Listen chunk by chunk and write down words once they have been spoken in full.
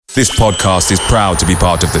This podcast is proud to be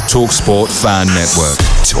part of the TalkSport Fan Network.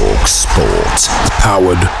 TalkSport.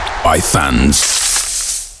 Powered by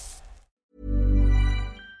fans.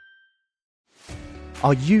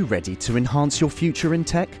 Are you ready to enhance your future in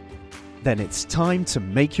tech? Then it's time to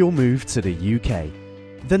make your move to the UK.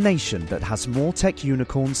 The nation that has more tech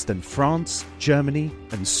unicorns than France, Germany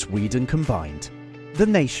and Sweden combined. The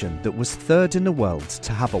nation that was third in the world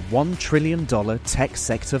to have a $1 trillion tech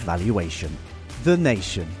sector valuation. The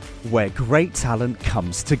nation where great talent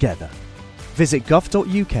comes together. Visit gov.uk/great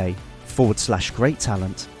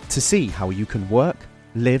talent to see how you can work,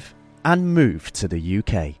 live and move to the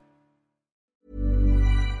UK.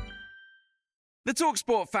 The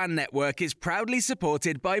TalkSport Fan Network is proudly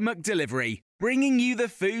supported by McDelivery, bringing you the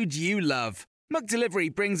food you love.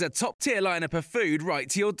 McDelivery brings a top-tier lineup of food right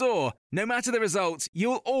to your door. No matter the result,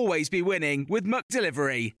 you'll always be winning with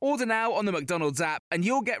McDelivery. Order now on the McDonald's app and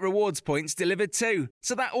you'll get rewards points delivered too.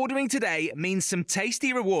 So that ordering today means some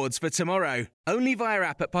tasty rewards for tomorrow. Only via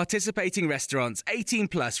app at participating restaurants. 18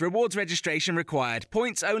 plus. Rewards registration required.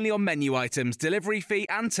 Points only on menu items. Delivery fee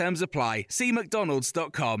and terms apply. See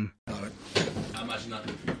mcdonalds.com. I imagine that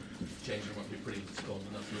change must be pretty cold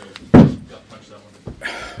enough. You got punched that one.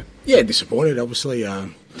 Yeah, disappointed, obviously.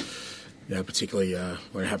 Particularly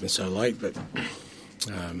when it happened so late. But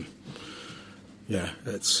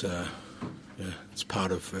it's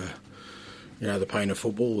part of the pain of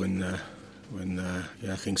football, and when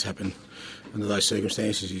things happen under those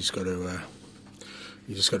circumstances, you just got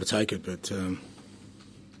to take it. But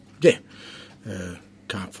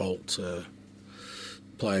can't fault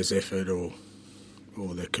players' effort or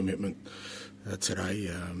their commitment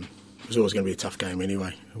today. It was always going to be a tough game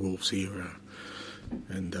anyway. Wolves here,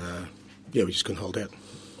 we just couldn't hold out.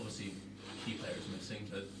 Obviously, key players missing,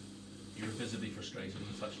 but you were visibly frustrated in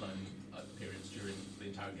the touchline appearance during the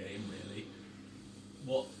entire game, really.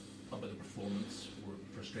 What about the performance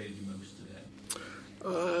frustrated you most today?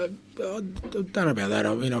 I don't know about that.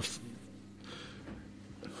 I mean,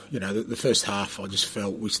 the first half, I just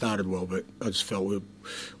felt we started well, but I just felt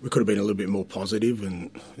we could have been a little bit more positive and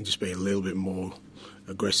just be a little bit more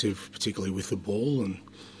aggressive, particularly with the ball. And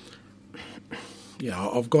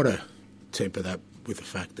I've got to temper that with the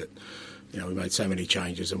fact that we made so many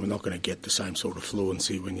changes, and we're not going to get the same sort of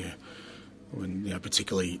fluency when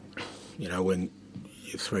particularly when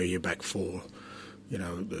you three, your back four,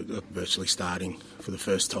 virtually starting for the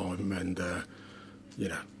first time, and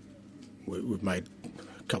we've made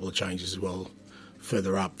a couple of changes as well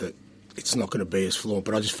further up that it's not going to be as fluent.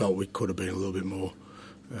 But I just felt we could have been a little bit more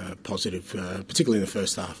positive, particularly in the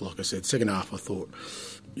first half. Like I said, second half I thought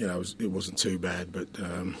it wasn't too bad, but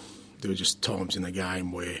there were just times in the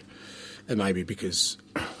game where, and maybe because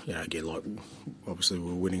again, like obviously we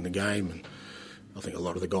were winning the game, and I think a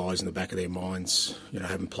lot of the guys in the back of their minds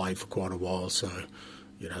haven't played for quite a while, so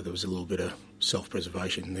there was a little bit of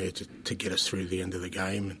self-preservation there to get us through the end of the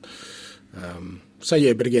game. And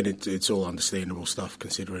but again, it's all understandable stuff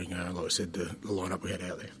considering, like I said, the lineup we had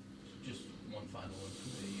out there.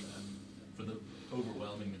 For the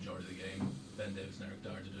overwhelming majority of the game, Ben Davis and Eric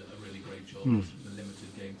Dyer did a really great job with the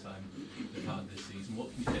limited game time they've had this season. What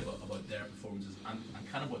can you say about their performances and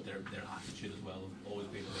kind of what their attitude as well, of always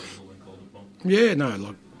being available when called upon? Yeah,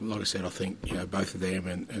 no, like I said, I think both of them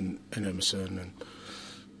and Emerson, and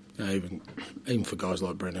even for guys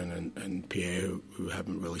like Brennan and Pierre who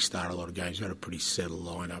haven't really started a lot of games, we had a pretty settled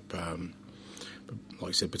lineup. But like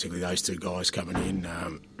I said, particularly those two guys coming in,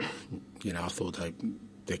 I thought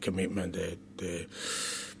their commitment,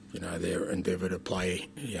 their endeavour to play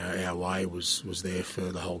our way was there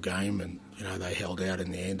for the whole game, and they held out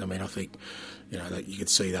in the end. I mean, I think that you could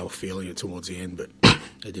see they were feeling it towards the end, but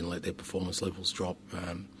they didn't let their performance levels drop.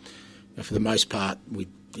 For the most part,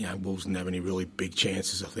 Wolves didn't have any really big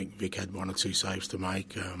chances. I think Vic had one or two saves to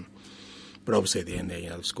make, but obviously at the end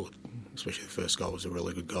there, they scored. Especially the first goal was a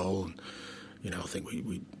really good goal, and I think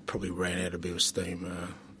we probably ran out a bit of steam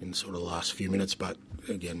in sort of the last few minutes, but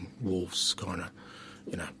again, Wolves kind of,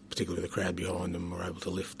 particularly the crowd behind them, were able to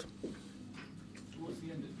lift. Towards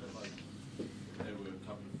the end, it felt like there were a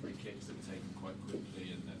couple of free kicks that were taken quite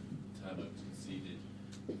quickly and then turnovers conceded.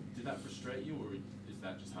 Did that frustrate you, or is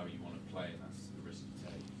that just how you want to play and that's the risk you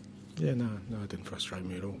take? Yeah, no, it didn't frustrate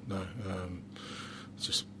me at all. No, it's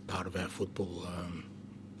just part of our football.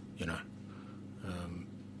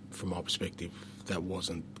 From my perspective, that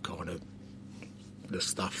wasn't kind of the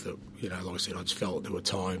stuff that, like I said, I just felt there were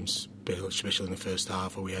times, especially in the first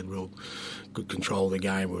half, where we had real good control of the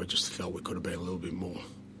game, where I just felt we could have been a little bit more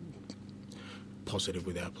positive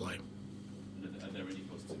with our play. Are there any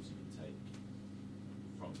positives you can take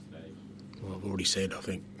from today? I've already said, I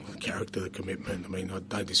think, the character, the commitment, I mean, I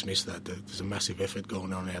don't dismiss that. There's a massive effort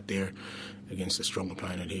going on out there against a strong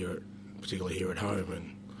opponent here, particularly here at home.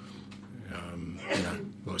 And,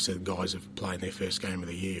 like I said, guys have played their first game of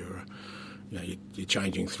the year. You're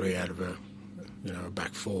changing 3 out of a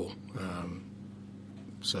back 4.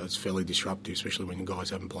 So it's fairly disruptive, especially when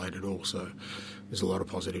guys haven't played at all. So there's a lot of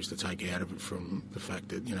positives to take out of it, from the fact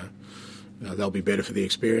that, they'll be better for the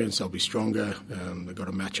experience, they'll be stronger, they've got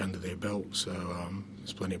a match under their belt, so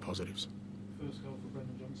there's plenty of positives. First goal for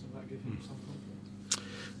Brendan Johnson, that give him some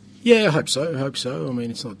confidence? Yeah, I hope so. I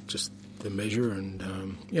mean, it's not just the measure, and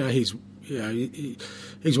he's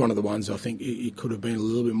one of the ones I think it could have been a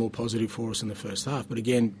little bit more positive for us in the first half. But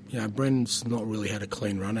again, Brendan's not really had a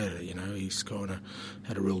clean run at it. He's kind of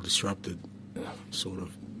had a real disrupted sort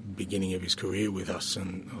of beginning of his career with us,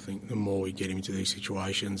 and I think the more we get him into these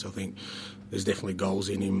situations, I think there's definitely goals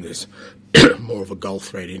in him. There's more of a goal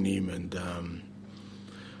threat in him, and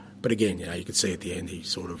but again, you could see at the end he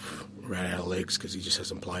sort of ran out of legs because he just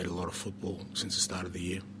hasn't played a lot of football since the start of the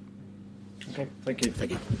year. Okay, thank you.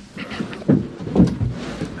 Thank you.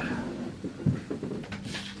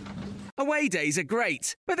 Away days are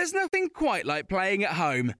great, but there's nothing quite like playing at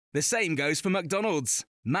home. The same goes for McDonald's.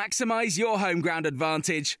 Maximise your home ground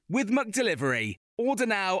advantage with McDelivery. Order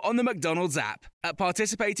now on the McDonald's app. At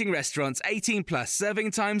participating restaurants, 18 plus,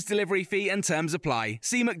 serving times, delivery fee and terms apply.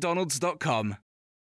 See mcdonalds.com.